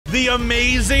The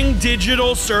Amazing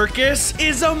Digital Circus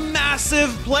is a massive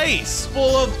place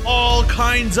full of all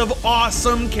kinds of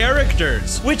awesome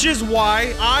characters, which is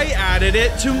why I added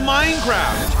it to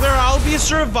Minecraft, where I'll be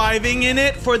surviving in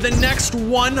it for the next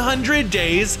 100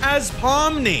 days as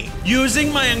Pomni.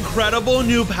 Using my incredible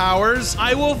new powers,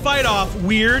 I will fight off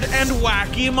weird and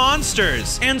wacky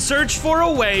monsters and search for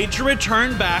a way to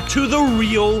return back to the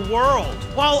real world,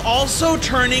 while also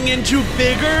turning into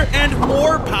bigger and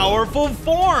more powerful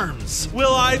forms.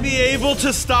 Will I be able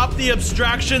to stop the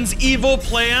Abstraction's evil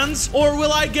plans, or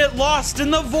will I get lost in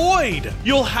the void?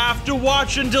 You'll have to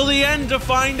watch until the end to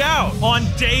find out. On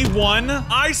day 1,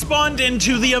 I spawned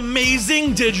into the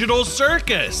Amazing Digital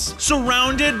Circus,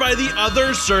 surrounded by the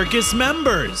other circus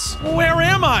members. Where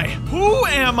am I? Who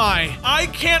am I? I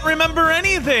can't remember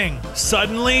anything.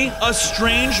 Suddenly, a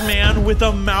strange man with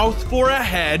a mouth for a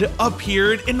head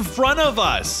appeared in front of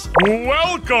us.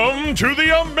 Welcome to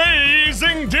the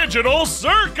Amazing Digital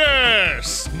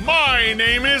Circus! My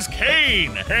name is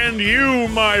Kane, and you,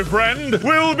 my friend,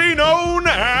 will be known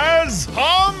as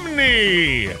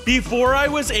Pomni! Before I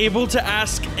was able to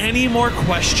ask any more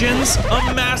questions,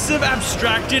 a massive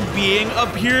abstracted being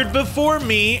appeared before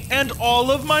me and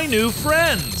all of my new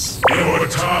friends. Your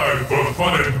time for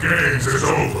fun and games is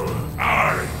over.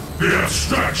 I, the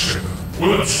Abstraction,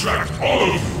 will abstract all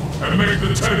of you and make the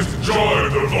 10th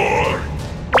join the void.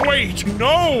 Wait,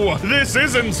 no! This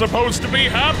isn't supposed to be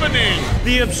happening!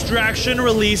 The Abstraction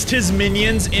released his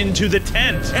minions into the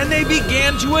tent, and they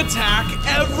began to attack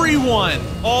everyone!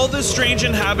 All the strange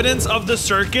inhabitants of the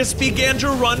circus began to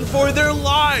run for their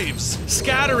lives,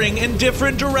 scattering in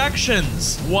different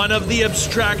directions. One of the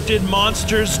abstracted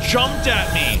monsters jumped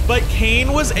at me, but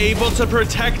Kane was able to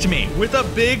protect me with a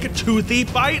big toothy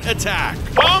bite attack.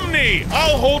 Pomni,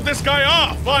 I'll hold this guy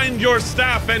off! Find your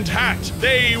staff and hat.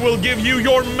 They will give you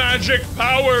your magic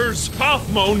powers.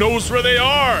 Kaufmo knows where they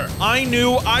are. I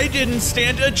knew I didn't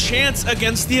stand a chance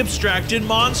against the abstracted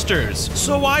monsters,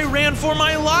 so I ran for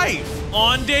my life.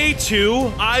 On day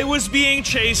 2, I was being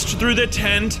chased through the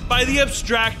tent by the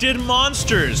abstracted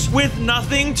monsters with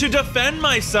nothing to defend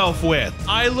myself with.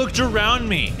 I looked around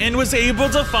me and was able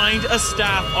to find a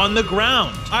staff on the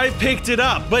ground. I picked it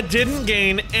up but didn't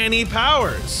gain any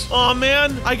powers. Aw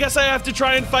man, I guess I have to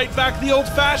try and fight back the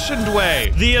old-fashioned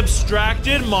way. The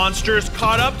abstracted monsters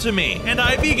caught up to me and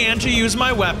I began to use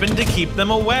my weapon to keep them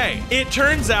away. It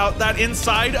turns out that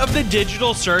inside of the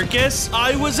digital circus,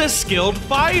 I was a skilled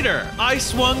fighter. I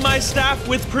swung my staff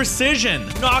with precision,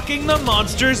 knocking the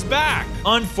monsters back.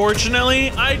 Unfortunately,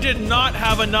 I did not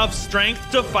have enough strength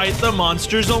to fight the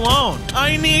monsters alone.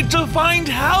 I need to find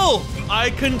help! I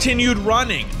continued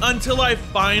running until I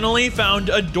finally found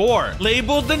a door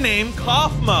labeled the name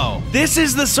Kaufmo. This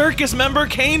is the circus member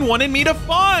Kane wanted me to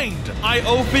find. I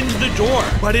opened the door,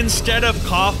 but instead of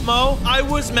Kaufmo, I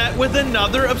was met with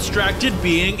another abstracted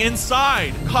being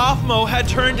inside. Kaufmo had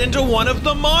turned into one of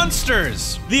the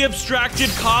monsters. The abstracted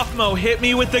Kaufmo hit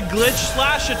me with a glitch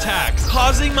slash attack,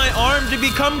 causing my arm to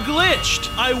become glitched.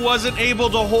 I wasn't able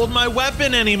to hold my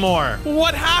weapon anymore.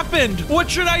 What happened? What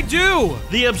should I do?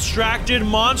 The abstracted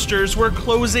monsters were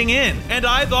closing in, and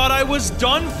I thought I was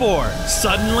done for.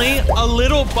 Suddenly, a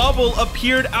little bubble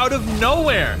appeared out of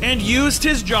nowhere and used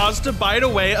his jaws to bite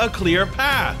away a clear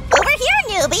path. Over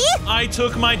here, newbie! I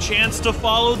took my chance to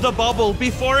follow the bubble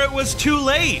before it was too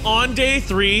late. On day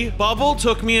 3, Bubble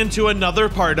took me into another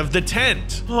part of the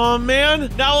tent. Oh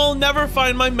man, now I'll never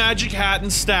find my magic hat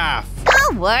and staff.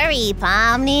 Don't worry,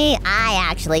 Pomni. I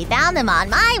actually found them on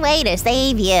my way to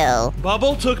save you.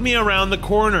 Bubble took me around the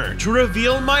corner to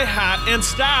reveal my hat and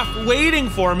staff waiting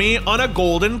for me on a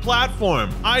golden platform.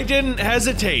 I didn't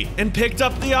hesitate and picked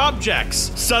up the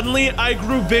objects. Suddenly, I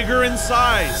grew bigger in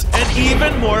size and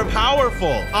even more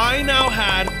powerful. I now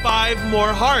had 5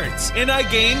 more hearts and I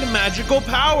gained magical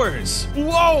powers.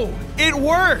 Whoa! It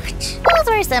worked! Those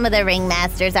were some of the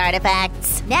Ringmaster's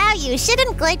artifacts. Now you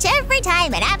shouldn't glitch every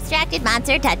time an abstracted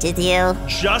monster touches you.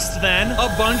 Just then,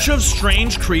 a bunch of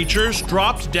strange creatures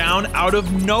dropped down out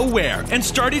of nowhere and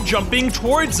started jumping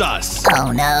towards us.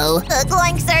 Oh no, the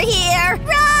Gloinks are here!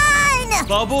 Run!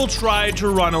 Bubble tried to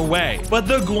run away, but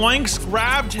the Gloinks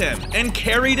grabbed him and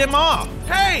carried him off.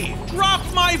 Hey, drop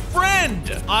my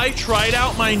friend! I tried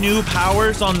out my new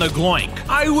powers on the Gloink.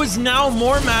 I was now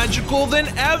more magical than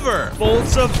ever.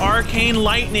 Bolts of arcane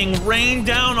lightning rained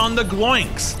down on the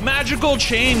Gloinks. Magical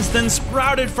chains then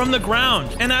sprouted from the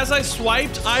ground, and as I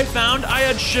swiped, I found I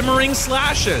had shimmering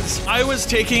slashes. I was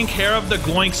taking care of the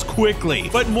Gloinks quickly,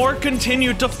 but more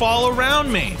continued to fall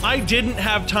around me. I didn't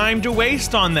have time to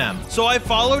waste on them, so so I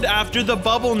followed after the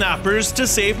bubble nappers to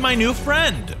save my new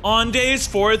friend. On days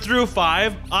 4 through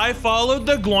 5, I followed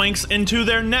the gloinks into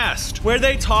their nest, where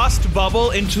they tossed Bubble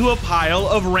into a pile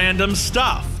of random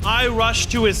stuff. I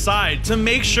rushed to his side to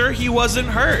make sure he wasn't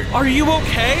hurt. Are you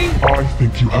okay? I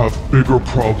think you have bigger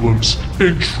problems,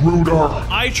 intruder.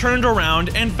 I turned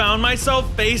around and found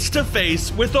myself face to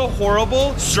face with a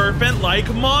horrible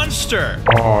serpent-like monster.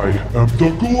 I am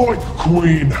the Gloink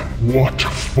Queen. What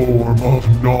form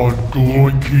of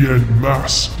non-Gloinkian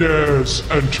mass dares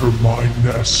enter my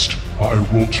nest? I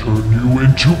will turn you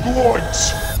into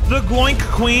gloinks. The Gloink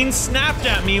Queen snapped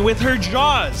at me with her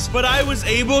jaws, but I was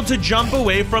able to jump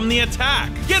away from the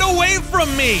attack. Get away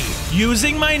from me!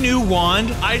 Using my new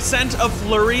wand, I sent a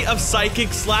flurry of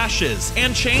psychic slashes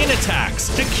and chain attacks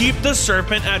to keep the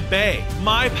serpent at bay.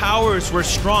 My powers were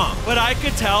strong, but I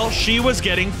could tell she was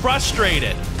getting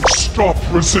frustrated. Stop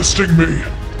resisting me.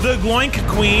 The Gloink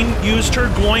Queen used her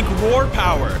Gloink Roar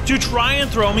power to try and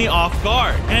throw me off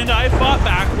guard, and I fought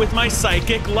back with my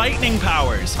psychic lightning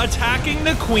powers, attacking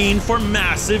the Queen for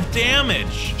massive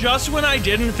damage. Just when I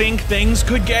didn't think things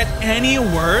could get any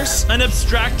worse, an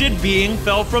abstracted being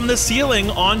fell from the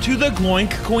ceiling onto the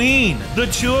Gloink Queen. The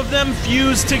two of them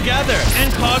fused together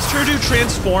and caused her to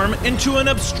transform into an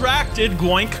abstracted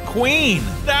Gloink Queen.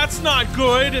 That's not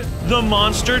good. The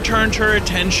monster turned her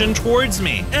attention towards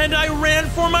me, and I ran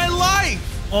for my life.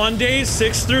 On days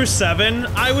 6 through 7,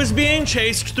 I was being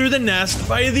chased through the nest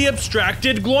by the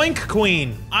abstracted Gloink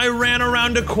Queen. I ran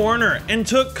around a corner and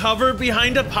took cover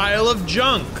behind a pile of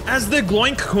junk as the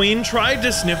Gloink Queen tried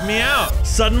to sniff me out.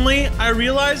 Suddenly, I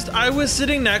realized I was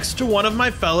sitting next to one of my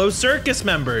fellow circus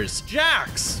members,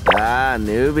 Jax. Ah,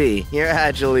 newbie, you're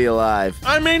actually alive.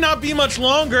 I may not be much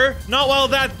longer, not while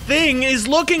that thing is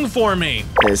looking for me.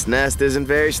 This nest isn't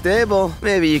very stable.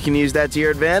 Maybe you can use that to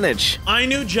your advantage. I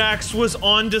knew Jax was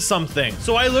onto something,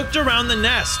 so I looked around the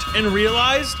nest and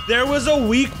realized there was a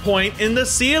weak point in the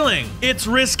ceiling. It's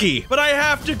risky, but I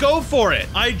have to go for it.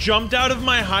 I jumped out of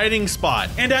my hiding spot,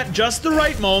 and at just the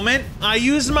right moment, I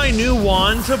used my new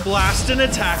wand to blast an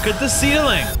attack at the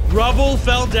ceiling. Rubble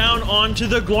fell down onto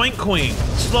the Gloink Queen,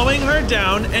 slowing her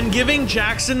down and giving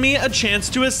Jax and me a chance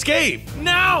to escape.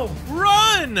 Now,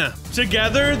 run!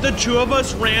 Together, the two of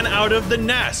us ran out of the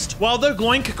nest, while the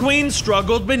Gloink Queen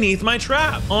struggled beneath my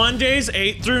trap. On days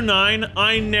 8 through 9,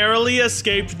 I narrowly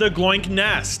escaped the Gloink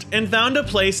nest and found a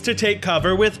place to take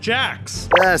cover with Jax.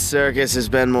 The circus has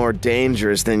been more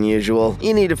dangerous than usual.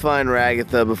 You need to find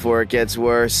Ragatha before it gets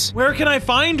worse. Where can I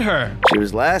find her? She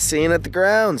was last seen at the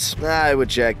grounds. I would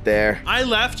check there. I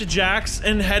left Jax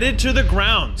and headed to the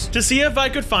grounds to see if I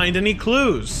could find any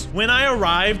clues. When I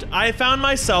arrived, I found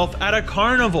myself at a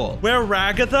carnival where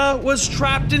Ragatha was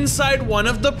trapped inside one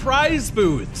of the prize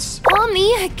booths.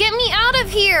 Pomni, get me out of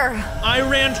here! I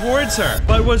ran towards her,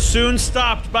 but was soon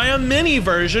stopped by a mini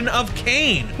version of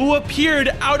Kane, who appeared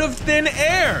out of thin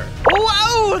air.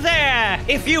 Whoa there!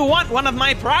 If you want one of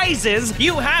my prizes,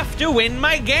 you have to win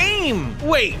my game.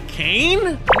 Wait,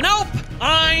 Kane? Nope,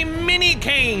 I'm Mini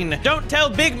Kane. Don't tell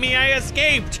Big Me I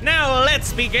escaped. Now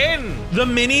let's begin. The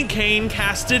Mini Kane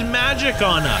casted magic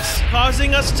on us,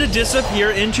 causing us to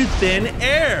disappear into thin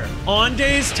air. On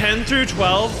days 10 through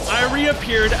 12, I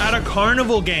reappeared at a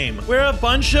carnival game where a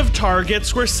bunch of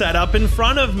targets were set up in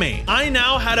front of me. I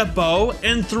now had a bow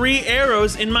and 3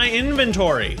 arrows in my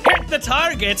inventory. Hit the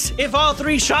targets. If all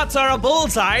 3 shots are a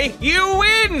bullseye, you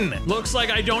win. Looks like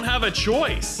I don't have a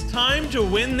choice. Time to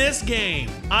win this game.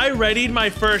 I readied my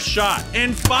first shot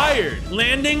and fired,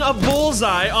 landing a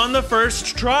bullseye on the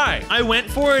first try. I went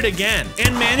for it again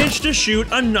and managed to shoot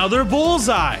another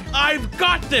bullseye. I've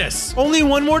got this. Only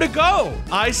one more to go.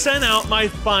 I sent out my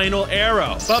final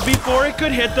arrow, but before it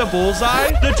could hit the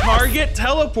bullseye, the target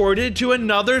teleported to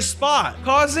another spot,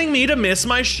 causing me to miss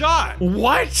my shot.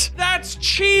 What? That's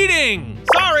cheating.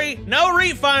 Sorry, no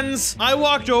refunds. I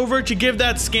walked over to give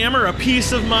that scammer a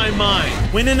piece of my mind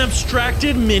when an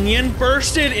abstracted minion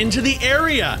bursted into the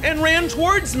area and ran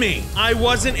towards me. I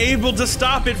wasn't able to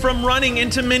stop it from running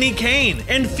into Mini Kane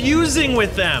and fusing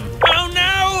with them. Oh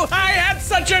no! I had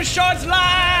such a short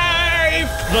life!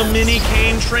 The Mini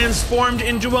Kane transformed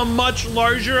into a much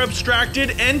larger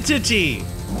abstracted entity.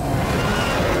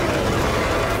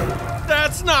 That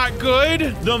that's not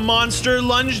good. The monster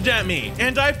lunged at me,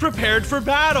 and I prepared for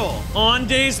battle. On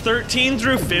days 13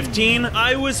 through 15,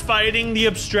 I was fighting the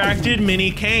abstracted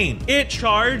mini cane. It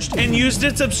charged and used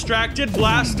its abstracted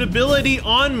blast ability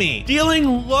on me,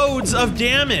 dealing loads of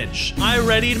damage. I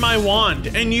readied my wand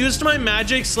and used my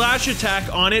magic slash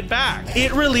attack on it back.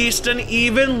 It released an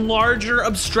even larger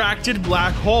abstracted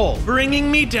black hole,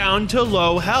 bringing me down to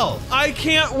low health. I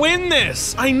can't win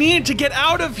this. I need to get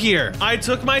out of here. I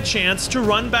took my chance to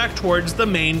run back towards the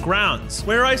main grounds,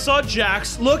 where I saw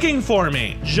Jax looking for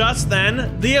me. Just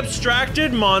then, the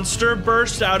abstracted monster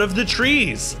burst out of the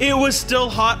trees. It was still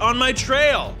hot on my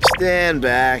trail. Stand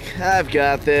back. I've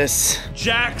got this.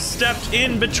 Jax stepped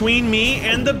in between me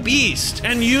and the beast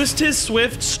and used his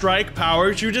swift strike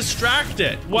power to distract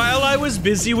it. While I was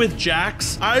busy with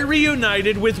Jax, I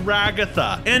reunited with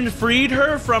Ragatha and freed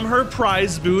her from her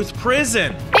prize booth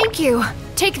prison. Thank you.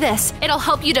 Take this. It'll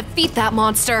help you defeat that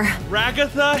monster.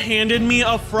 Ragatha handed me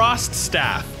a frost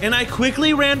staff, and I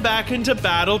quickly ran back into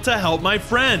battle to help my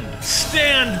friend.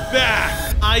 Stand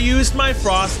back! I used my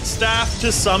frost staff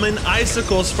to summon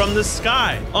icicles from the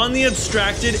sky on the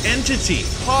abstracted entity,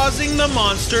 causing the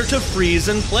monster to freeze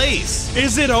in place.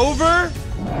 Is it over?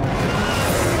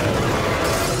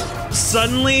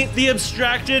 Suddenly, the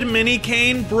abstracted mini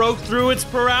cane broke through its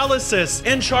paralysis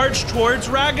and charged towards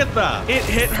Ragatha. It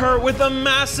hit her with a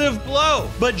massive blow,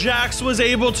 but Jax was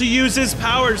able to use his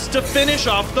powers to finish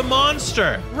off the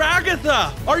monster.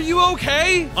 Ragatha, are you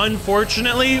okay?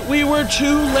 Unfortunately, we were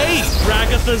too late.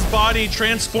 Ragatha's body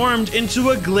transformed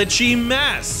into a glitchy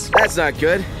mess. That's not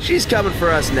good. She's coming for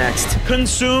us next.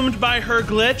 Consumed by her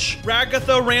glitch,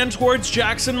 Ragatha ran towards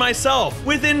Jax and myself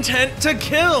with intent to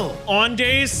kill. On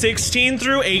days 16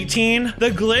 through 18, the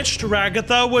glitched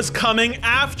Ragatha was coming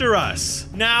after us.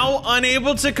 Now,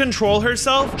 unable to control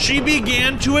herself, she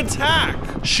began to attack.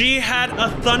 She had a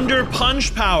thunder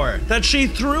punch power that she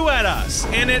threw at us,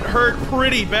 and it hurt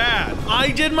pretty bad.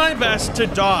 I did my best to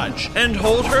dodge and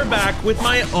hold her back with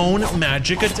my own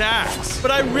magic attacks, but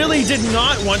I really did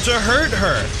not want to hurt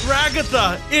her.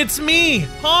 Ragatha, it's me,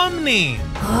 Pomni.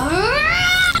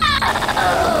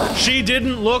 She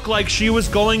didn't look like she was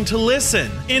going to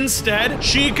listen. Instead,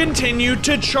 she continued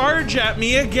to charge at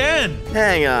me again.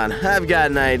 Hang on, I've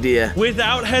got an idea.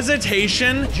 Without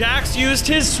hesitation, Jax used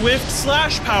his swift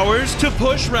slash powers to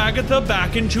push Ragatha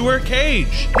back into her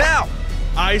cage. Now!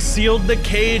 I sealed the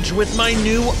cage with my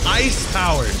new ice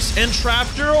powers and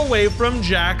trapped her away from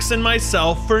Jax and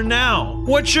myself for now.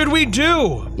 What should we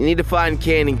do? You need to find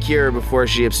Kane and Cure before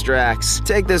she abstracts.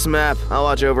 Take this map. I'll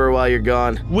watch over her while you're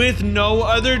gone. With no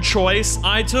other choice,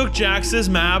 I took Jax's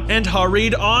map and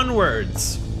hurried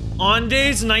onwards. On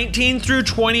days 19 through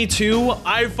 22,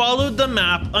 I followed the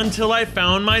map until I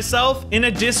found myself in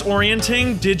a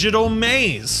disorienting digital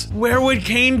maze. Where would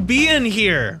Kane be in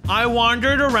here? I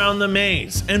wandered around the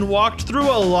maze and walked through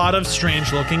a lot of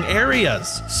strange-looking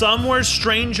areas. Some were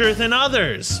stranger than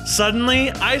others.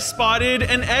 Suddenly, I spotted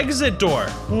an exit door.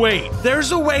 Wait,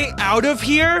 there's a way out of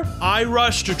here? I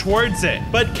rushed towards it,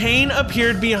 but Kane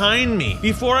appeared behind me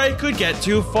before I could get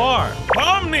too far.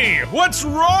 Pomni, what's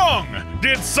wrong?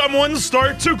 Did someone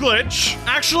start to glitch?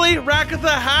 Actually, Ragatha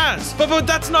has, but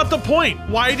that's not the point.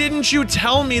 Why didn't you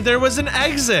tell me there was an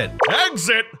exit?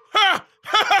 Exit? Ha!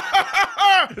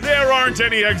 There aren't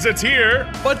any exits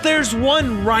here. But there's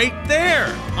one right there.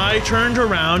 I turned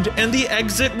around and the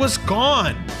exit was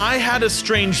gone. I had a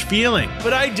strange feeling,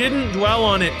 but I didn't dwell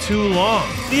on it too long.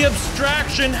 The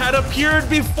abstraction had appeared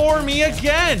before me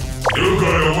again. You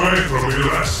got away from me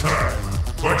last time,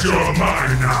 but you're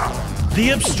mine now.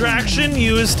 The abstraction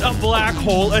used a black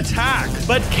hole attack,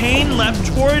 but Kane leapt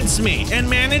towards me and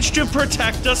managed to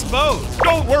protect us both.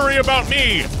 Don't worry about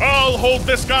me. I'll hold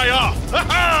this guy off.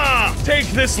 Ha-ha! Take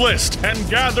this list and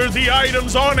gather the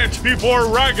items on it before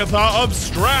Ragatha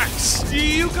abstracts.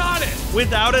 You got it.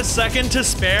 Without a second to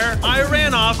spare, I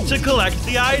ran off to collect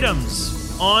the items.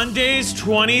 On days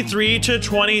 23 to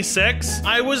 26,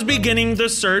 I was beginning the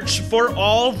search for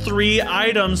all 3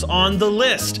 items on the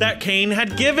list that Kane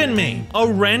had given me. A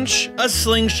wrench, a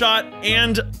slingshot,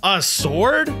 and a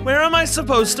sword? Where am I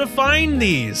supposed to find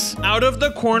these? Out of the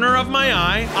corner of my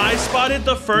eye, I spotted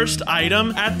the first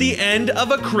item at the end of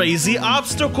a crazy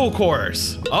obstacle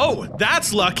course. Oh,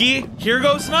 that's lucky. Here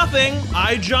goes nothing.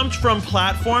 I jumped from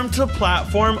platform to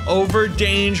platform over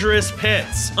dangerous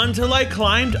pits until I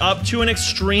climbed up to an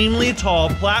extremely tall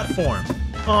platform.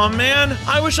 Aw man,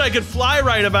 I wish I could fly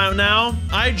right about now.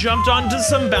 I jumped onto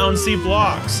some bouncy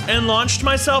blocks and launched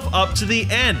myself up to the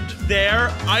end.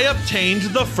 There, I obtained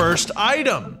the first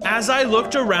item. As I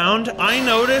looked around, I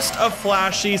noticed a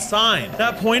flashy sign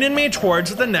that pointed me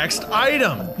towards the next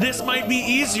item. This might be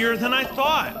easier than I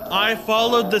thought. I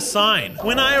followed the sign.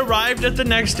 When I arrived at the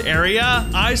next area,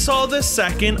 I saw the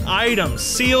second item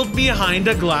sealed behind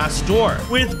a glass door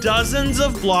with dozens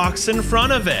of blocks in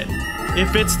front of it.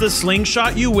 If it's the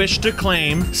slingshot you wish to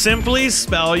claim, simply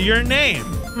spell your name.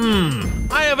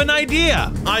 I have an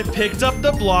idea. I picked up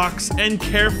the blocks and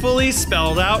carefully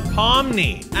spelled out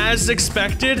Pomni. As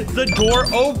expected, the door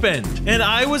opened and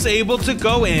I was able to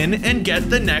go in and get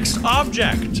the next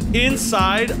object.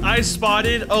 Inside, I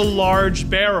spotted a large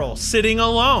barrel sitting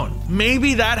alone.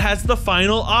 Maybe that has the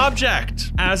final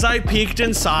object. As I peeked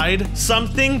inside,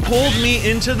 something pulled me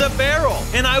into the barrel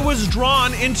and I was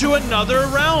drawn into another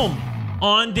realm.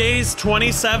 On days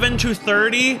 27 to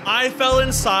 30, I fell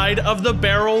inside of the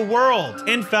barrel world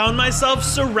and found myself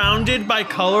surrounded by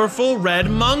colorful red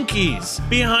monkeys.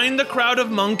 Behind the crowd of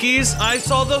monkeys, I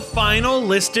saw the final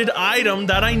listed item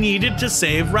that I needed to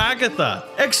save Ragatha.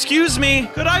 Excuse me,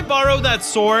 could I borrow that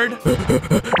sword?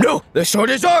 No, the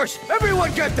sword is ours.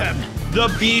 Everyone get them.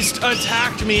 The beast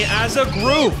attacked me as a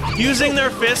group, using their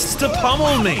fists to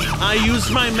pummel me. I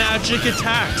used my magic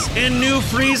attacks and new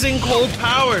freezing cold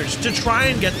powers to try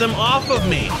and get them off of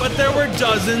me, but there were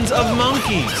dozens of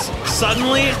monkeys.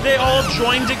 Suddenly, they all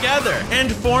joined together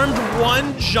and formed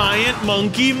one giant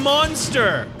monkey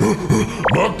monster.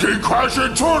 Monkey Crash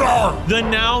Intruder! The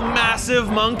now massive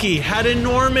monkey had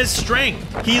enormous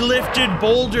strength. He lifted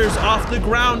boulders off the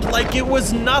ground like it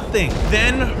was nothing,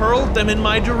 then hurled them in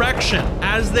my direction.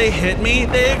 As they hit me,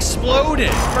 they exploded,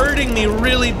 hurting me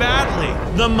really badly.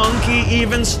 The monkey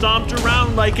even stomped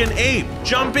around like an ape,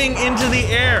 jumping into the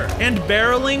air and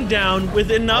barreling down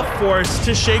with enough force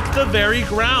to shake the very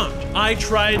ground. I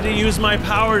tried to use my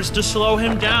powers to slow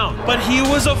him down, but he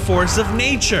was a force of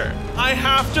nature. I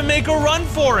have to make a run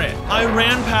for it. I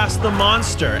ran past the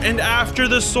monster and after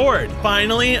the sword.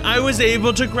 Finally, I was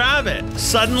able to grab it.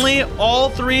 Suddenly, all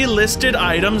three listed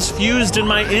items fused in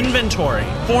my inventory,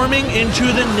 forming into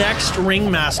the next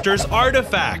Ringmaster's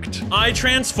artifact. I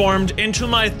transformed into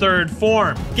my third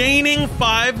form, gaining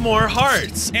 5 more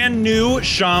hearts and new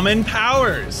shaman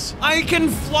powers. I can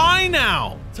fly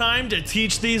now! Time to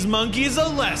teach these monkeys a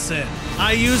lesson.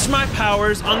 I used my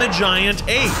powers on the giant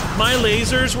ape. My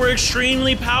lasers were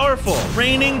extremely powerful,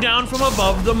 raining down from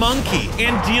above the monkey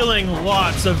and dealing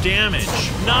lots of damage.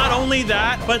 Not only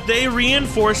that, but they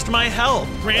reinforced my health,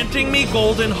 granting me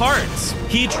golden hearts.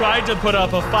 He tried to put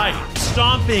up a fight,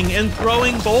 stomping and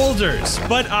throwing boulders,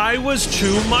 but I was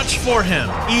too much for him.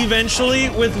 Eventually,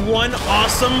 with one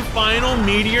awesome final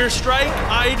meteor strike,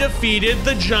 I defeated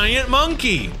the giant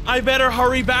monkey. I better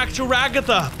hurry back to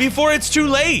Ragatha before it's too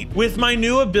late. With my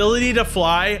new ability to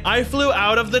fly, I flew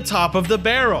out of the top of the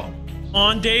barrel.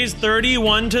 On days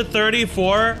 31 to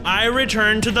 34, I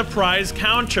returned to the prize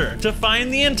counter to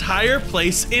find the entire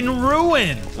place in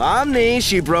ruin. Pomni,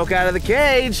 she broke out of the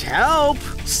cage. Help!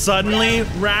 Suddenly,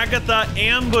 Ragatha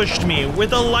ambushed me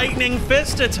with a lightning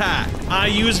fist attack. I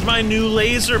used my new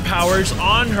laser powers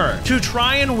on her to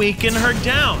try and weaken her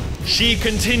down. She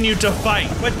continued to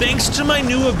fight, but thanks to my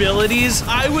new abilities,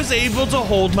 I was able to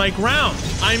hold my ground.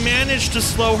 I managed to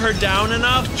slow her down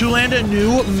enough to land a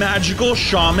new magical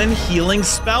shaman healing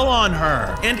spell on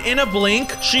her. And in a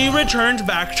blink, she returned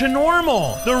back to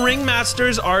normal. The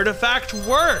Ringmaster's artifact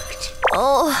worked.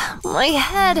 Oh, my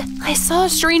head. I saw a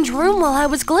strange room while I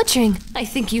was glitching. I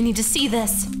think you need to see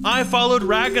this. I followed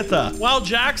Ragatha, while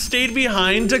Jack stayed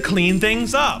behind to clean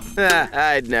things up.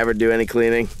 I'd never do any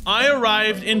cleaning. I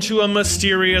arrived into a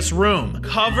mysterious room,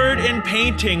 covered in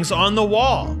paintings on the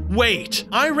wall. Wait,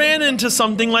 I ran into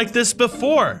something like this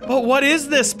before, but what is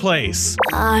this place?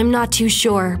 I'm not too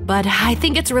sure, but I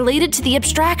think it's related to the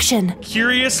abstraction.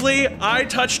 Curiously, I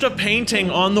touched a painting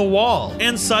on the wall,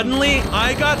 and suddenly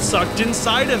I got sucked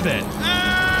inside of it.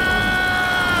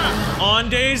 On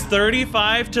days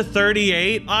 35 to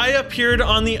 38, I appeared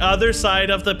on the other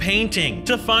side of the painting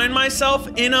to find myself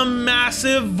in a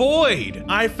massive void.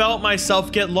 I felt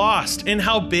myself get lost in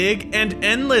how big and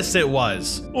endless it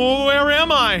was. Where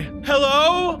am I?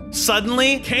 Hello?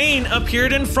 Suddenly, Kane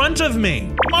appeared in front of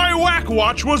me. My whack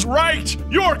watch was right!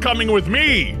 You're coming with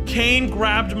me! Kane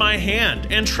grabbed my hand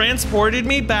and transported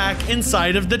me back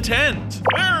inside of the tent.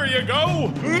 There you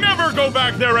go! Never go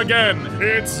back there again!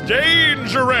 It's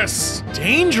dangerous!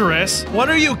 Dangerous? What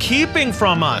are you keeping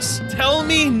from us? Tell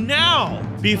me now!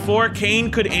 Before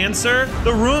Kane could answer,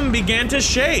 the room began to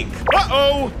shake.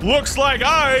 Uh-oh! Looks like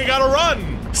I gotta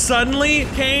run! Suddenly,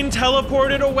 Kane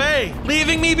teleported away,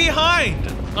 leaving me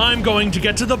behind. I'm going to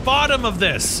get to the bottom of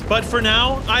this, but for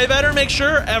now, I better make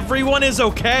sure everyone is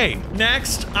okay.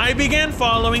 Next, I began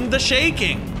following the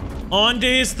shaking. On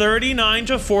days 39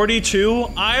 to 42,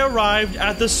 I arrived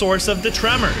at the source of the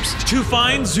tremors to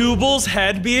find Zubal's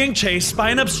head being chased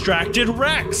by an abstracted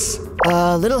Rex.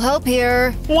 Little help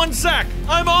here. One sec,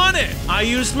 I'm on it. I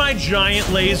used my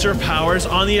giant laser powers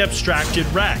on the abstracted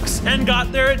Rex and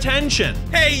got their attention.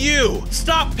 Hey you,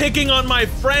 stop picking on my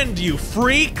friend, you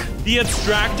freak. The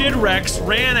abstracted Rex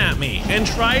ran at me and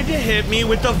tried to hit me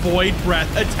with the Void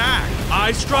Breath attack.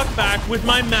 I struck back with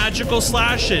my magical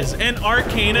slashes and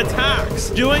arcane attacks,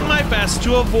 doing my best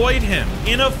to avoid him.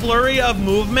 In a flurry of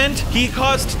movement, he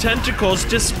caused tentacles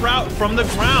to sprout from the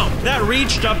ground that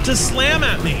reached up to slam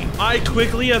at me. I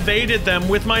quickly evaded them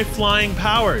with my flying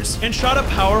powers and shot a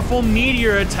powerful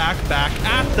meteor attack back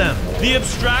at them. The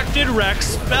abstracted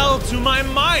Rex fell to my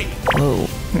might. Whoa,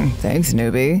 thanks,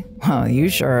 newbie. Huh, you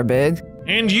sure are big.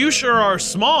 And you sure are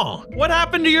small. What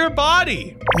happened to your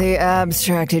body? The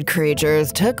abstracted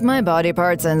creatures took my body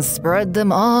parts and spread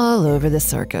them all over the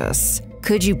circus.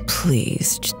 Could you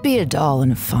please just be a doll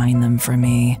and find them for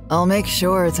me? I'll make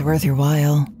sure it's worth your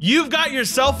while. You've got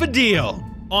yourself a deal.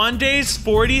 On days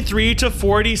 43 to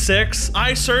 46,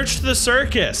 I searched the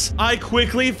circus. I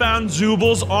quickly found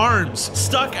Zubal's arms,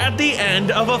 stuck at the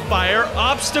end of a fire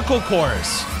obstacle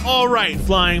course. All right,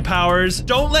 flying powers,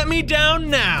 don't let me down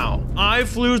now. I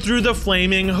flew through the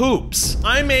flaming hoops.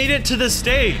 I made it to the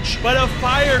stage, but a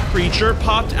fire creature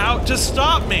popped out to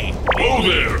stop me. Oh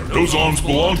there! Those arms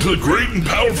belong to the great and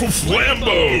powerful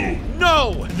Flambeau!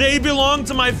 No, they belong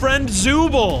to my friend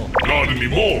Zubal. Not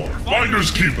anymore.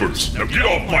 Finders keepers. Now get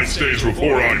off my stage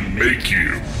before I make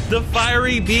you. The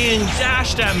fiery being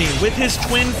dashed at me with his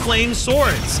twin flame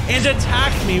swords and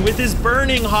attacked me with his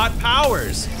burning hot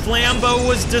powers. Flambeau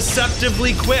was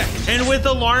deceptively quick and with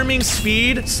alarming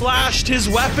speed slashed his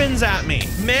weapons at me,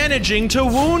 managing to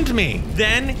wound me.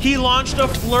 Then he launched a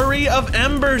flurry of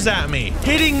embers at me,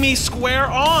 hitting me square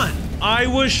on. I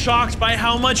was shocked by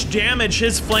how much damage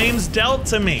his flames dealt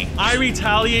to me. I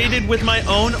retaliated with my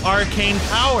own arcane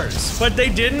powers, but they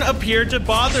didn't appear to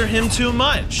bother him too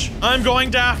much. I'm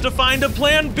going to have to find a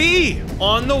plan B.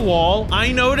 On the wall,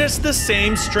 I noticed the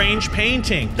same strange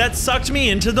painting that sucked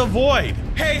me into the void.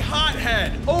 Hey,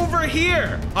 hothead, over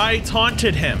here! I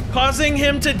taunted him, causing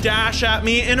him to dash at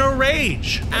me in a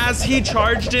rage. As he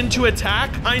charged into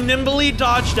attack, I nimbly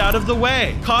dodged out of the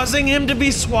way, causing him to be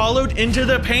swallowed into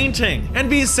the painting and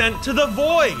be sent to the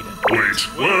void.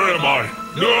 Wait, where am I?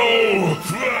 No!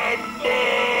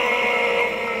 Flambeau!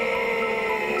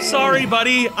 Sorry,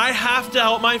 buddy, I have to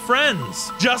help my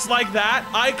friends. Just like that,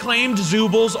 I claimed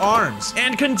Zubal's arms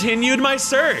and continued my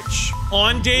search.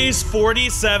 On days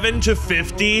 47 to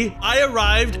 50, I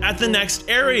arrived at the next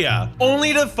area,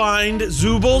 only to find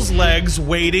Zubal's legs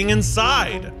waiting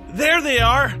inside. There they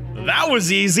are. That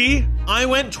was easy. I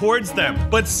went towards them,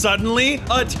 but suddenly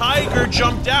a tiger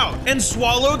jumped out and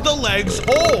swallowed the legs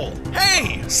whole.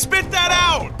 Hey, spit that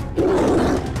out!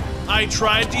 I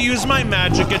tried to use my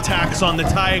magic attacks on the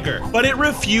tiger, but it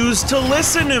refused to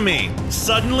listen to me.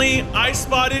 Suddenly, I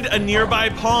spotted a nearby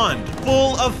pond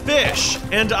full of fish,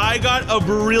 and I got a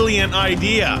brilliant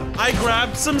idea. I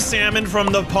grabbed some salmon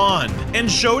from the pond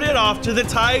and showed it off to the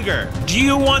tiger. Do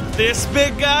you want this,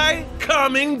 big guy?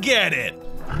 Come and get it.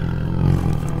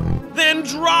 Then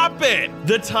drop it!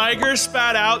 The tiger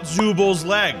spat out Zubal's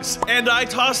legs, and I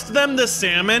tossed them the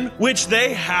salmon, which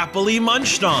they happily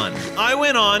munched on. I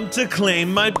went on to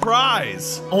claim my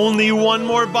prize. Only one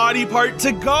more body part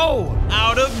to go.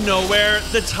 Out of nowhere,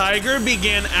 the tiger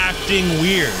began acting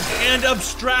weird and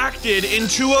abstracted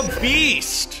into a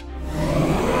beast.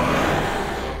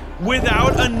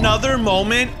 Without another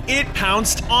moment, it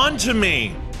pounced onto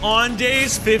me. On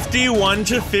days 51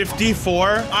 to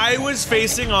 54, I was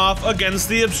facing off against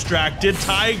the abstracted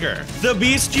tiger. The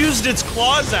beast used its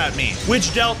claws at me,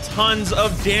 which dealt tons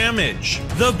of damage.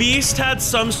 The beast had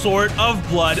some sort of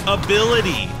blood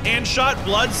ability and shot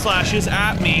blood slashes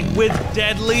at me with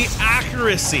deadly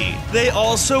accuracy. They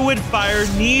also would fire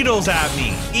needles at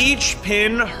me, each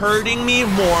pin hurting me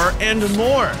more and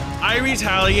more. I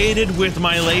retaliated with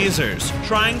my lasers,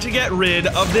 trying to get rid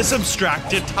of this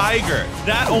abstracted tiger.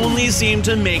 That only seemed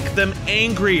to make them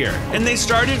angrier, and they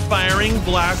started firing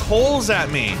black holes at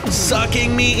me,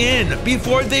 sucking me in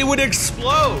before they would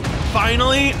explode.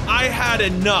 Finally, I had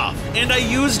enough, and I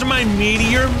used my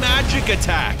meteor magic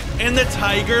attack, and the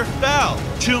tiger fell.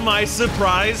 To my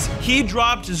surprise, he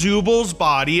dropped Zubal's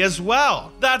body as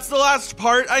well. That's the last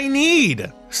part I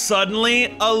need.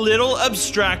 Suddenly, a little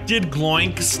abstracted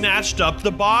gloink snatched up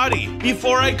the body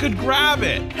before I could grab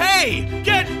it. Hey,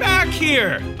 get back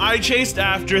here! I chased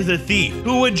after the thief,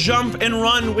 who would jump and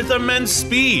run with immense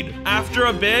speed. After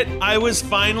a bit, I was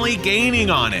finally gaining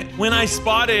on it when I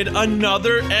spotted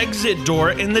another exit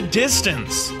door in the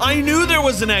distance. I knew there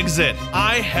was an exit.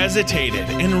 I hesitated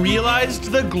and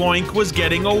realized the gloink was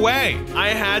getting away. I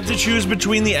had to choose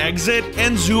between the exit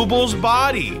and Zubul's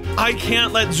body. I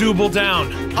can't let Zubul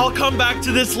down. I'll come back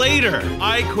to this later.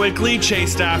 I quickly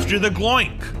chased after the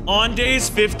gloink. On days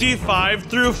 55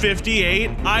 through 58,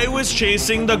 I was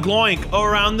chasing the gloink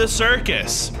around the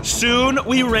circus. Soon,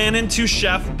 we ran into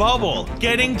Chef Bubble,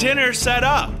 getting dinner set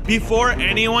up. Before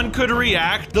anyone could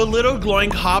react, the little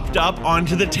gloink hopped up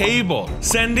onto the table,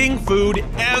 sending food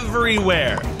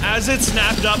everywhere. As it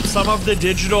snapped up some of the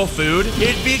digital food,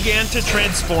 it began to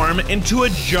transform into a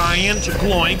giant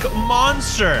gloink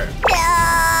monster. No!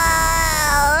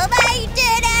 My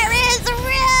dinner is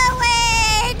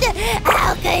ruined!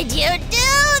 How could you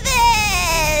do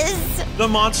this? The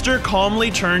monster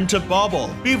calmly turned to Bubble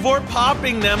before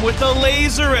popping them with a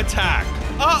laser attack.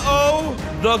 Uh-oh!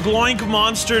 The gloink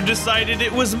monster decided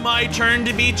it was my turn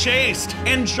to be chased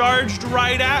and charged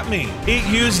right at me. It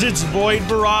used its void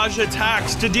barrage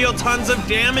attacks to deal tons of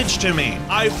damage to me.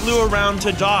 I flew around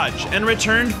to dodge and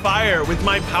returned fire with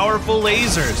my powerful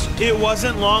lasers. It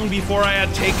wasn't long before I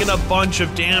had taken a bunch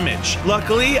of damage.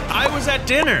 Luckily, I was at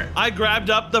dinner. I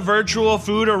grabbed up the virtual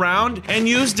food around and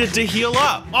used it to heal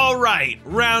up. All right,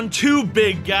 round 2,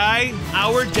 big guy.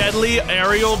 Our deadly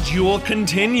aerial duel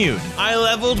continued. I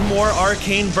leveled more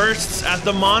arcane bursts at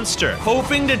the monster,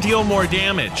 hoping to deal more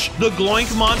damage. The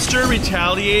gloink monster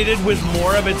retaliated with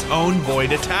more of its own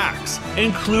void attacks,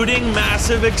 including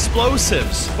massive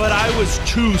explosives, but I was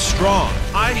too strong.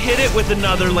 I hit it with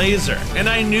another laser, and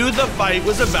I knew the fight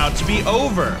was about to be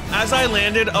over. As I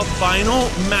landed a final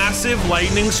massive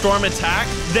lightning storm attack,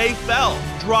 they fell,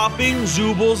 dropping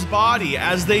Zubul's body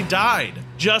as they died.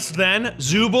 Just then,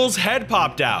 Zubul's head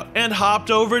popped out and hopped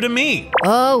over to me.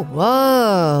 Oh,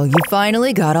 whoa, you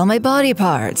finally got all my body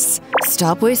parts.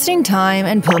 Stop wasting time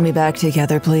and pull me back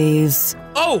together, please.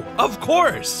 Oh, of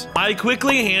course! I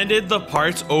quickly handed the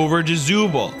parts over to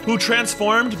Zubul, who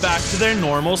transformed back to their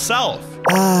normal self.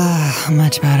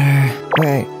 Much better.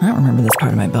 Wait, I don't remember this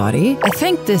part of my body. I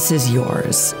think this is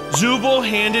yours. Zubul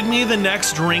handed me the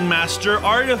next Ringmaster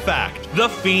artifact, the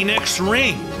Phoenix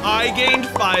Ring. I gained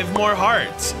 5 more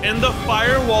hearts and the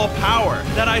firewall power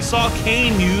that I saw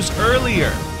Kane use earlier.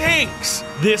 Thanks!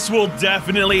 This will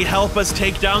definitely help us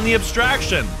take down the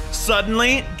Abstraction.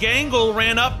 Suddenly, Gangle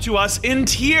ran up to us in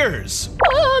tears.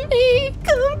 Pomni,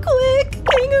 come quick.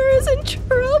 Kinger is in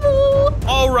trouble.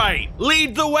 All right,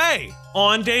 lead the way.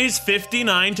 On days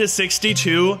 59 to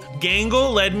 62,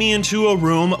 Gangle led me into a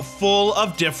room full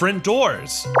of different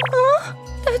doors. Huh?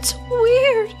 That's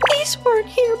weird. These weren't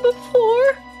here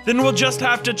before. Then we'll just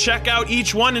have to check out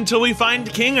each one until we find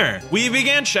Kinger. We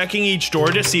began checking each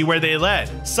door to see where they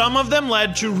led. Some of them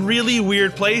led to really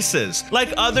weird places,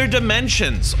 like other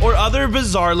dimensions or other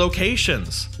bizarre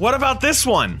locations. What about this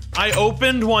one? I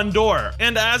opened one door,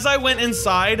 and as I went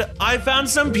inside, I found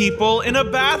some people in a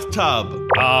bathtub.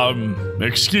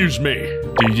 Excuse me,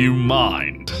 do you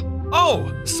mind?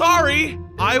 Oh, sorry.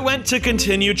 I went to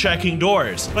continue checking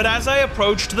doors, but as I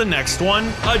approached the next one,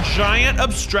 a giant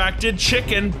abstracted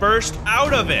chicken burst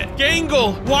out of it.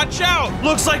 Gangle, watch out!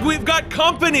 Looks like we've got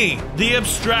company! The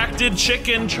abstracted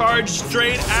chicken charged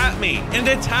straight at me and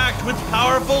attacked with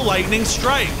powerful lightning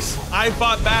strikes. I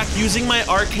fought back using my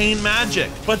arcane magic,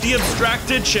 but the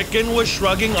abstracted chicken was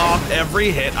shrugging off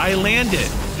every hit I landed.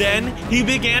 Then, he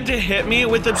began to hit me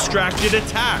with abstracted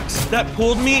attacks that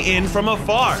pulled me in from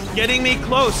afar, getting me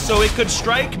close so it could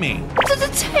strike me.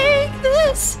 Take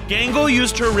this! Gangle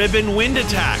used her ribbon wind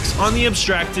attacks on the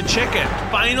abstracted chicken,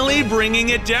 finally bringing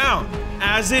it down.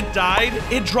 As it died,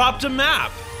 it dropped a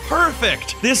map.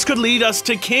 Perfect! This could lead us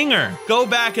to Kinger. Go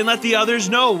back and let the others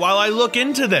know while I look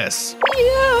into this.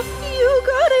 Yeah, you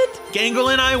got it.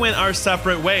 Gangle and I went our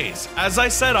separate ways as I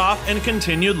set off and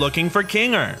continued looking for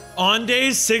Kinger. On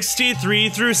days 63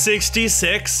 through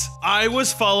 66, I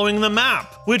was following the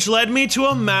map, which led me to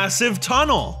a massive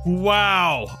tunnel.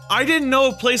 Wow, I didn't know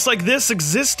a place like this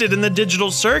existed in the digital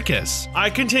circus. I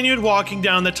continued walking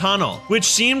down the tunnel, which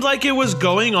seemed like it was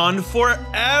going on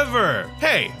forever.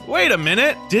 Hey, wait a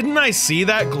minute, didn't I see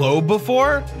that globe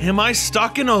before? Am I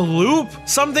stuck in a loop?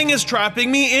 Something is trapping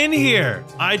me in here.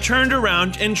 I turned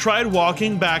around and tried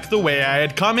walking back the way I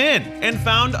had come in, and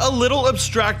found a little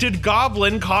abstracted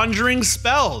goblin conjuring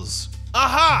spells.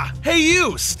 Aha! Hey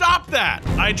you, stop that!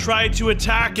 I tried to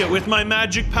attack it with my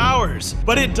magic powers,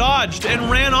 but it dodged and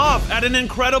ran off at an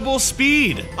incredible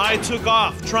speed. I took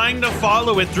off, trying to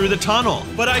follow it through the tunnel,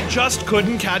 but I just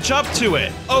couldn't catch up to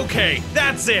it. Okay,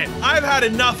 that's it. I've had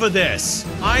enough of this.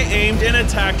 I aimed and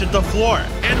attacked at the floor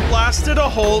and blasted a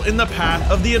hole in the path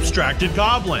of the abstracted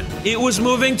goblin. It was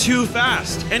moving too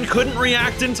fast and couldn't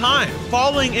react in time,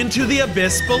 falling into the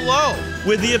abyss below.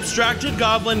 With the abstracted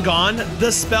goblin gone,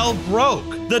 the spell broke.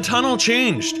 The tunnel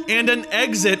changed, and an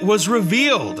exit was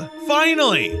revealed.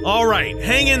 Finally! Alright,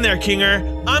 hang in there,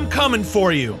 Kinger. I'm coming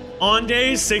for you. On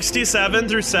days 67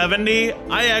 through 70,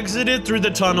 I exited through the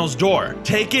tunnel's door,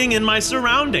 taking in my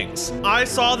surroundings. I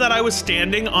saw that I was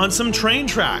standing on some train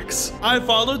tracks. I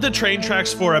followed the train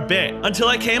tracks for a bit until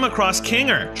I came across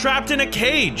Kinger, trapped in a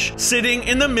cage, sitting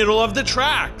in the middle of the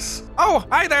tracks. Oh,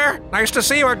 hi there. Nice to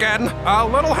see you again. A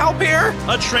little help here?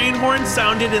 A train horn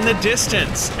sounded in the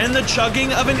distance, and the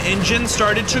chugging of an engine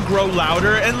started to grow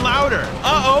louder and louder.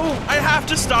 Uh-oh, I have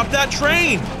to stop that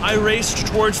train. I raced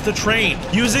towards the train,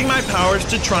 using my powers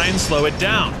to try and slow it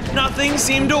down. Nothing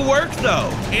seemed to work though,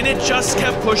 and it just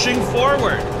kept pushing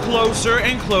forward, closer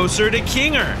and closer to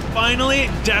Kinger. Finally,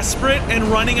 desperate and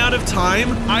running out of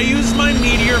time, I used my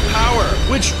meteor power,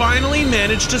 which finally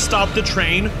managed to stop the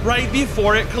train right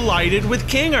before it collided with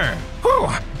Kinger. Whew,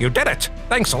 you did it.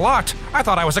 Thanks a lot. I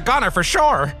thought I was a goner for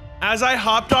sure. As I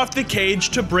hopped off the cage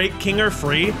to break Kinger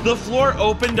free, the floor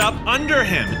opened up under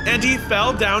him, and he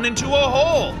fell down into a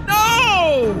hole.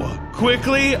 No!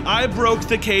 Quickly, I broke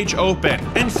the cage open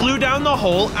and flew down the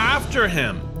hole after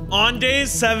him. On days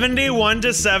 71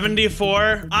 to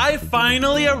 74, I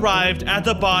finally arrived at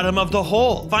the bottom of the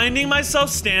hole, finding myself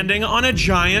standing on a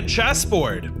giant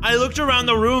chessboard. I looked around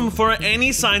the room for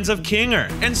any signs of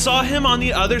Kinger and saw him on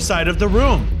the other side of the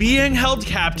room, being held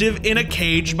captive in a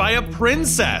cage by a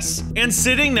princess. And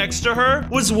sitting next to her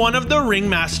was one of the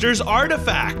ringmaster's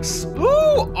artifacts.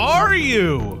 Who are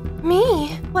you?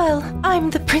 Me? Well,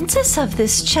 I'm the princess of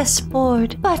this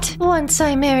chessboard. But once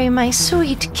I marry my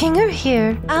sweet Kinger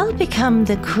here, I'll become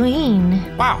the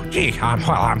queen. Wow, gee, I'm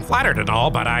flattered and all,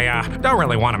 but I don't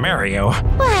really want to marry you.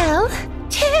 Well,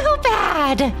 too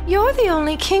bad. You're the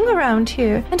only king around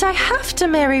here, and I have to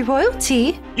marry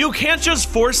royalty. You can't just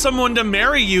force someone to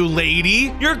marry you,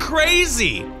 lady. You're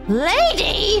crazy.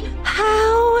 Lady?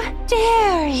 How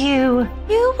dare you?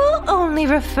 You will only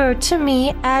refer to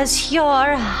me as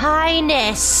Your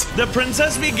Highness. The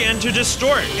princess began to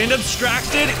distort and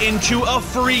abstracted into a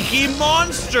freaky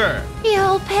monster.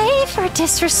 You'll pay for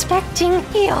disrespecting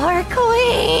your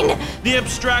queen. The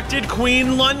abstracted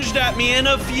queen lunged at me in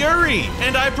a fury,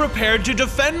 and I prepared to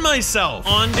defend myself.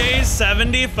 On days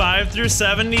 75 through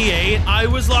 78, I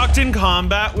was locked in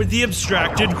combat with the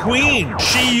abstracted queen.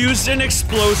 She used an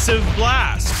explosive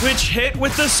blast, which hit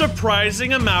with a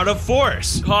surprising amount of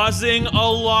force, causing a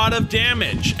lot of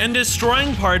damage and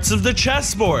destroying parts of the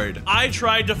chessboard. I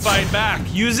tried to fight back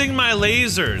using my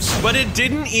lasers, but it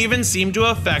didn't even seem to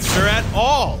affect her at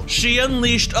all. She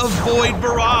unleashed a void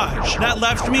barrage that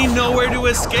left me nowhere to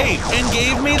escape and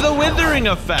gave me the withering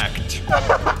effect.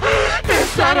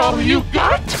 Is that all you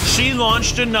got? She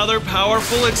launched another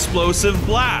powerful explosive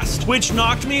blast, which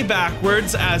knocked me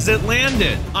backwards as it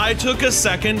landed. I took a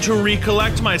second to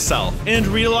recollect myself and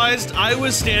realized I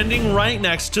was standing right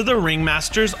next to the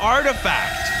ringmaster's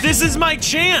artifact. This is my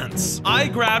chance! I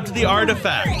grabbed the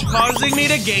artifact, causing me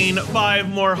to gain 5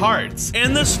 more hearts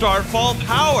and the Starfall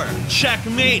power.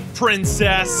 Checkmate,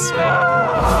 princess!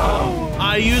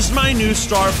 I used my new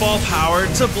Starfall power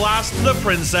to blast the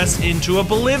princess into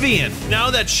oblivion.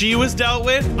 Now that she was dealt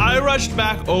with, I rushed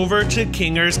back over to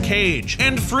Kinger's cage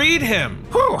and freed him.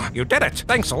 Whew, you did it.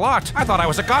 Thanks a lot. I thought I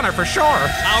was a goner for sure.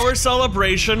 Our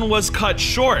celebration was cut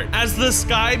short as the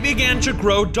sky began to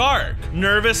grow dark.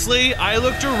 Nervously, I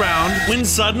looked around when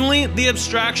suddenly the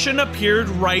abstraction appeared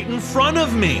right in front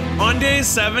of me. On days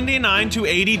 79 to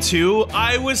 82,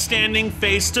 I was standing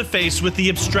face to face with the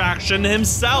abstraction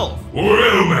himself.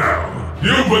 Well now,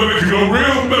 you've been making a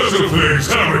real mess of things,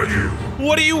 haven't you?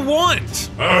 What do you want?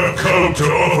 I've come to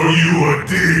offer you a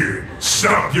deal.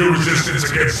 Stop your resistance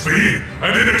against me,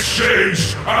 and in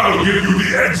exchange, I'll give you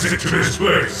the exit to this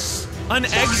place. An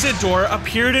exit door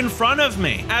appeared in front of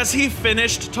me as he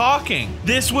finished talking.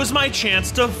 This was my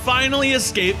chance to finally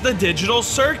escape the digital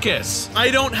circus. I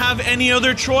don't have any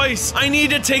other choice. I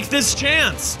need to take this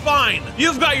chance. Fine,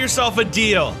 you've got yourself a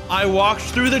deal. I walked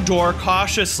through the door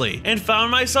cautiously and found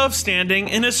myself standing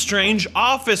in a strange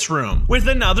office room with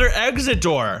another exit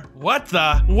door.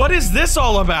 What is this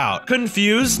all about?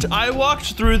 Confused, I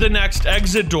walked through the next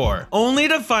exit door, only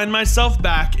to find myself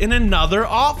back in another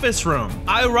office room.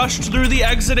 I rushed through through the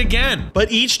exit again,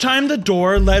 but each time the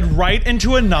door led right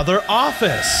into another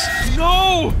office.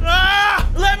 No! Ah!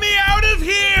 Let me out of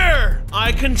here!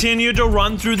 I continued to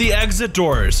run through the exit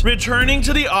doors, returning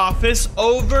to the office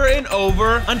over and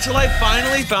over until I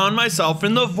finally found myself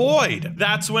in the void.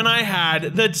 That's when I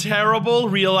had the terrible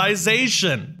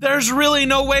realization. There's really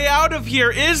no way out of here,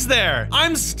 is there?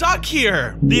 I'm stuck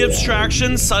here. The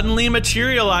abstraction suddenly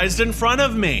materialized in front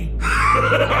of me.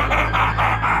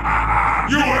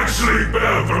 You actually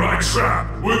fell for my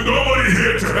trap. With nobody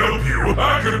here to help you,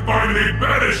 I could finally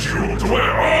banish you to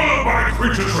where all of my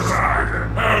creatures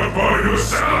reside. Have fun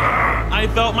yourself. I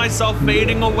felt myself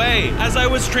fading away as I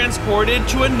was transported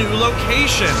to a new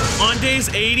location. On days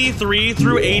 83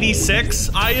 through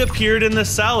 86, I appeared in the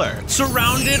cellar,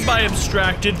 surrounded by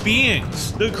abstracted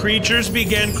beings. The creatures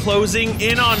began closing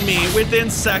in on me within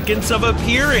seconds of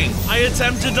appearing. I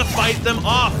attempted to fight them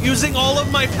off using all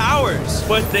of my powers,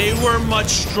 but they were much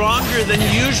stronger than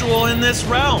usual in this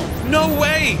realm. No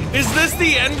way! Is this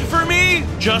the end for me?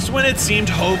 Just when it seemed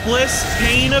hopeless,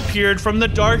 Cain appeared from the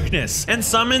darkness and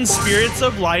summoned spirits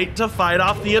of light to fight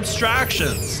off the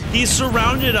abstractions. He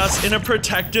surrounded us in a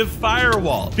protective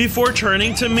firewall before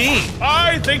turning to me.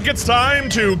 I think it's time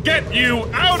to get you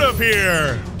out of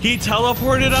here. He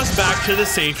teleported us back to the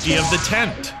safety of the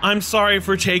tent. I'm sorry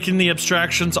for taking the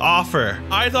abstraction's offer.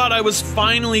 I thought I was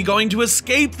finally going to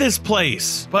escape this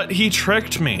place, but he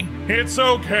tricked me. It's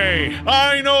okay.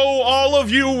 I know all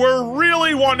of you were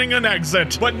really wanting an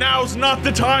exit, but now's not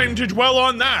the time to dwell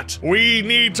on that. We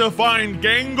need to find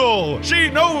Gangle. She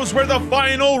knows where the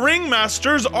final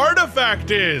Ringmaster's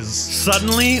artifact is.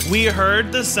 Suddenly, we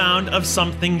heard the sound of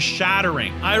something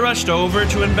shattering. I rushed over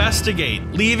to investigate,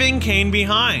 leaving Cain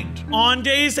behind. On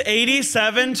days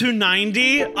 87 to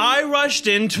 90, I rushed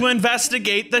in to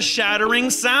investigate the shattering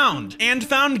sound and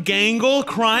found Gangle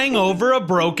crying over a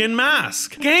broken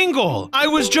mask. Gangle, I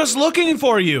was just looking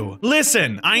for you.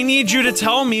 Listen, I need you to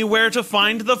tell me where to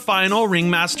find the final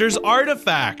Ringmaster's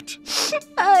artifact.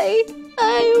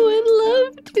 I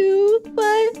would love to,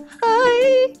 but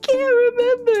I can't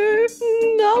remember.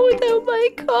 Not without my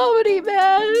comedy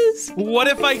mask. What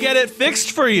if I get it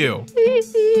fixed for you?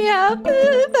 Yeah,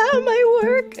 that might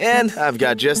work. And I've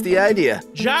got just the idea.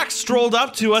 Jack strolled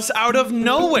up to us out of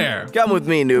nowhere. Come with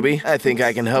me, newbie. I think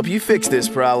I can help you fix this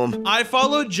problem. I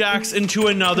followed Jax into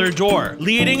another door,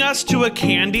 leading us to a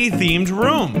candy-themed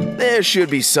room. There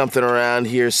should be something around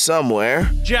here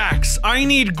somewhere. Jax, I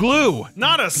need glue,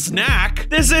 not a snack.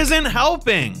 This isn't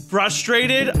helping.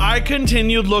 Frustrated, I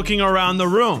continued looking around the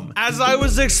room. As I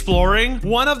was exploring,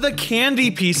 one of the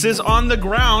candy pieces on the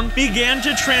ground began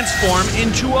to transform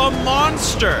into a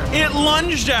monster. It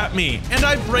lunged at me, and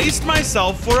I braced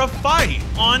myself for a fight.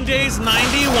 On days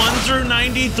 91 through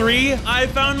 93, I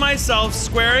found myself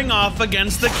squaring off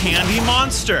against the candy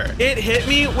monster. It hit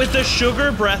me with a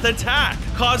sugar breath attack,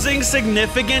 causing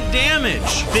significant damage.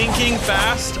 Thinking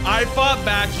fast, I fought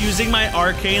back using my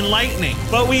arcane lightning,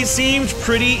 but we seemed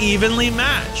pretty evenly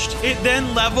matched. It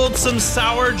then leveled some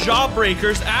sour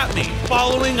jawbreakers at me,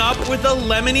 following up with a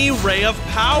lemony ray of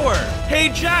power. Hey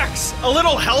Jax, a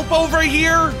little help over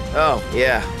here? Oh,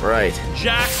 yeah, right.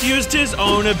 Jax used his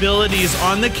own abilities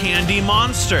on the candy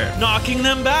monster, knocking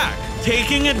them back.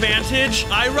 Taking advantage,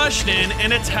 I rushed in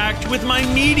and attacked with my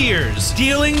meteors,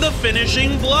 dealing the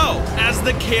finishing blow. As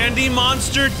the candy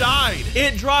monster died,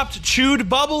 it dropped chewed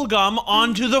bubblegum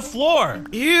onto the floor.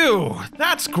 Ew,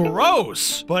 that's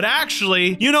gross. But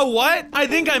actually, you know what? I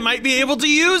think I might be able to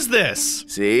use this.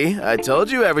 See, I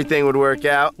told you everything would work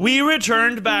out. We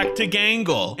returned back to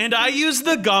Gangle, and I used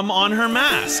the gum on her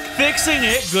mask, fixing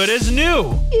it good as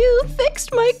new. You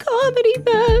fixed my comedy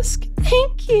mask.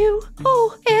 Thank you.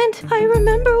 Oh, and I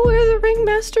remember where the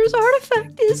Ringmaster's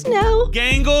artifact is now.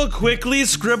 Gangle quickly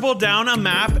scribbled down a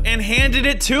map and handed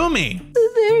it to me.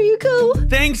 There you go.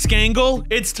 Thanks, Gangle.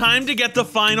 It's time to get the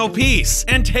final piece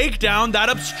and take down that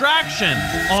abstraction.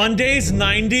 On days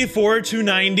 94 to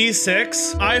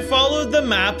 96, I followed the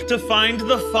map to find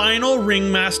the final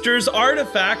Ringmaster's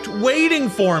artifact waiting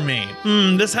for me.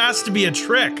 This has to be a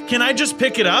trick. Can I just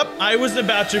pick it up? I was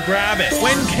about to grab it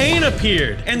when Cain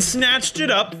appeared and snatched it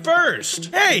up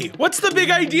first. Hey, what's the big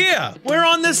idea? We're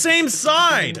on the same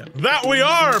side. That we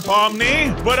are,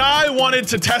 Pomni. But I wanted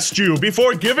to test you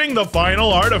before giving the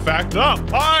final artifact up.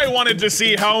 I wanted to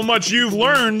see how much you've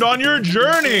learned on your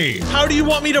journey. How do you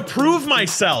want me to prove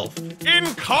myself? in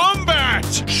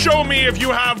combat. Show me if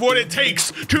you have what it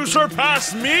takes to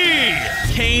surpass me.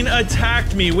 Kane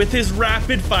attacked me with his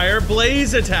rapid-fire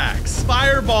blaze attacks.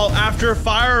 Fireball after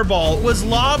fireball was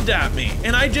lobbed at me,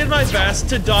 and I did my best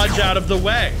to dodge out of the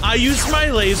way. I used my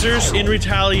lasers in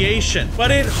retaliation,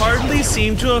 but it hardly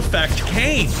seemed to affect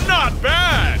Kane. Not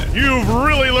bad! You've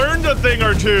really learned a thing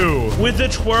or two! With the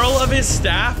twirl of his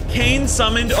staff, Kane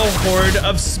summoned a horde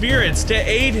of spirits to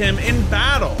aid him in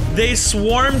battle. They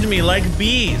swarmed me like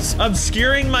bees,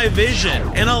 obscuring my vision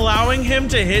and allowing him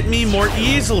to hit me more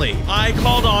easily. I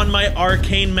called on my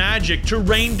arcane magic to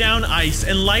rain down ice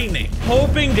and lightning,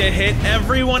 hoping to hit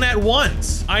everyone at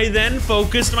once. I then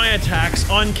focused my attacks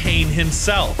on Kane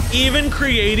himself, even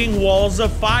creating walls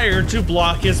of fire to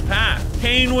block his path.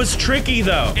 Kane was tricky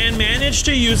though, and managed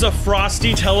to use a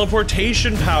frosty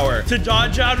teleportation power to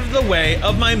dodge out of the way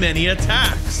of my many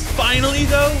attacks. Finally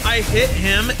though, I hit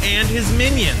him and his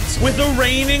minions with a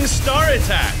raining star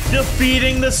attack,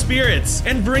 defeating the spirits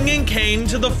and bringing Kane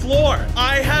to the floor.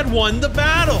 I had won the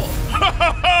battle. Ha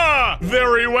ha ha!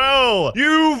 Very well.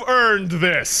 You've earned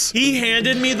this. He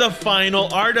handed me the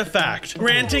final artifact,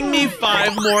 granting me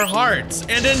 5 more hearts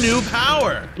and a new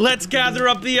power. Let's gather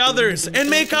up the others and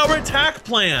make our attack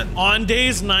plan. On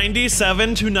days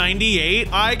 97 to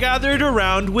 98, I gathered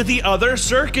around with the other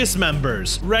circus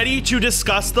members, ready to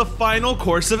discuss the final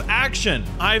course of action.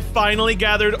 I finally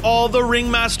gathered all the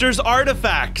Ringmaster's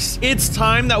artifacts. It's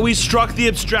time that we struck the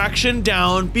Abstraction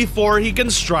down before he can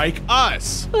strike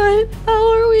us. But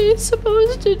how are we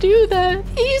supposed to do that?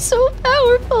 He's so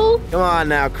powerful. Come on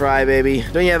now,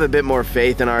 crybaby. Don't you have a bit more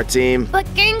faith in our team? But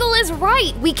Gangle is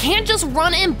right. We can't just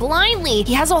run in blindly.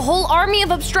 He has a whole army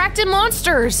of abstracted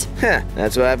monsters. Heh,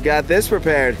 that's why I've got this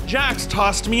prepared. Jax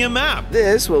tossed me a map.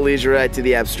 This will lead you right to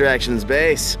the Abstraction's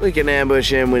base. We can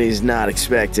ambush him when he's not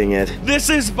expecting it. This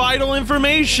is vital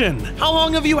information. How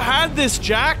long have you had this,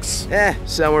 Jax?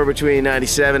 Somewhere between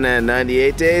 97 and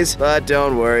 98 days, but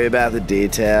don't worry about the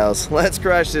details. Let's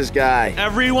crush this guy.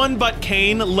 Everyone but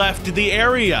Kane left the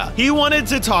area. He wanted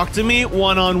to talk to me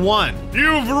one-on-one.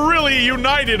 You've really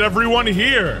united everyone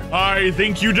here. I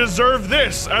think you deserve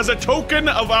this as a token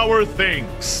of our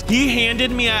thanks. He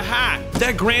handed me a hat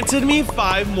that granted me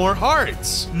 5 more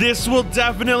hearts. This will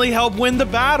definitely help win the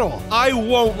battle. I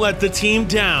won't let the team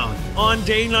down. On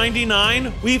day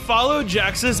 99, we followed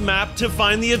Jax's map to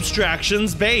find the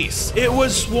Abstraction's base. It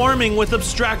was swarming with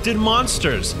abstracted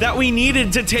monsters that we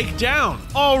needed to take down.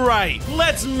 All right,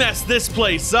 let's mess this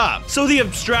place up. So the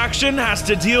Abstraction has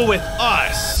to deal with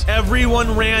us.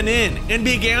 Everyone ran in and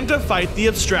began to fight the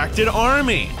abstracted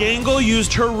army. Gangle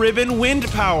used her ribbon wind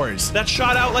powers that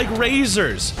shot out like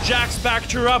razors. Jax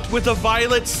backed her up with a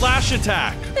violet slash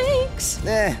attack. Thanks.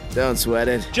 Don't sweat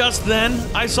it. Just then,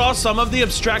 I saw some of the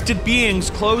abstracted beings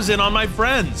close in on my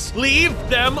friends. Leave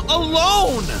them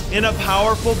alone! In a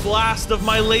powerful blast of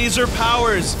my laser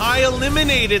powers, I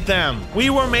eliminated them. We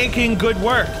were making good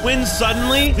work when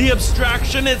suddenly the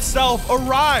Abstraction itself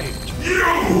arrived.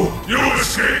 You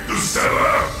escaped the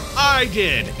cellar! I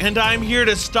did, and I'm here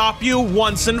to stop you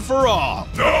once and for all.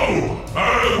 No,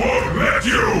 I won't let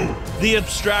you! The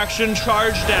Abstraction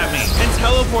charged at me and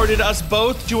teleported us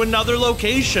both to another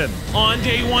location. On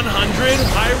day 100,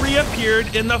 I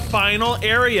reappeared in the final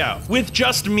area with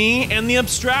just me and the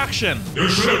Abstraction. You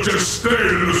should have just stayed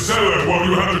in the cellar while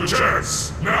you had the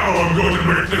chance. Now I'm going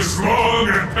to make this long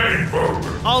and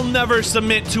painful. I'll never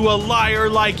submit to a liar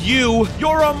like you.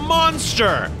 You're a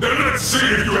monster. Then let's see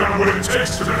if you have what it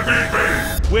takes to defeat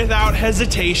me. Without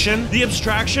hesitation, the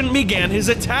Abstraction began his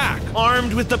attack.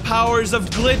 Armed with the powers of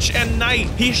glitch and night,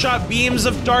 he shot beams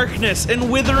of darkness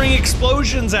and withering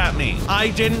explosions at me. I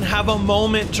didn't have a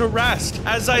moment to rest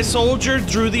as I soldiered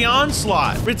through the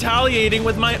onslaught, retaliating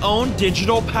with my own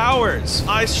digital powers.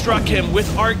 I struck him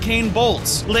with arcane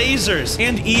bolts, lasers,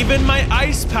 and even my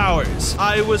ice powers.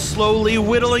 I was slowly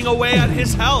whittling away at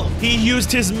his health. He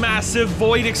used his massive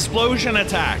void explosion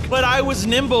attack, but I was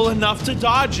nimble enough to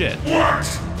dodge it.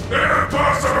 What?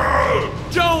 Impossible!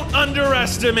 Don't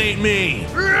underestimate me!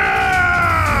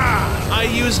 I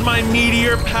used my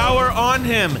meteor power on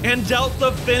him and dealt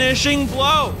the finishing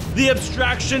blow. The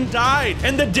Abstraction died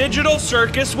and the digital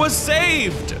circus was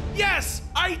saved. Yes,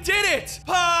 I did it!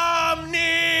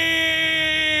 Pomni!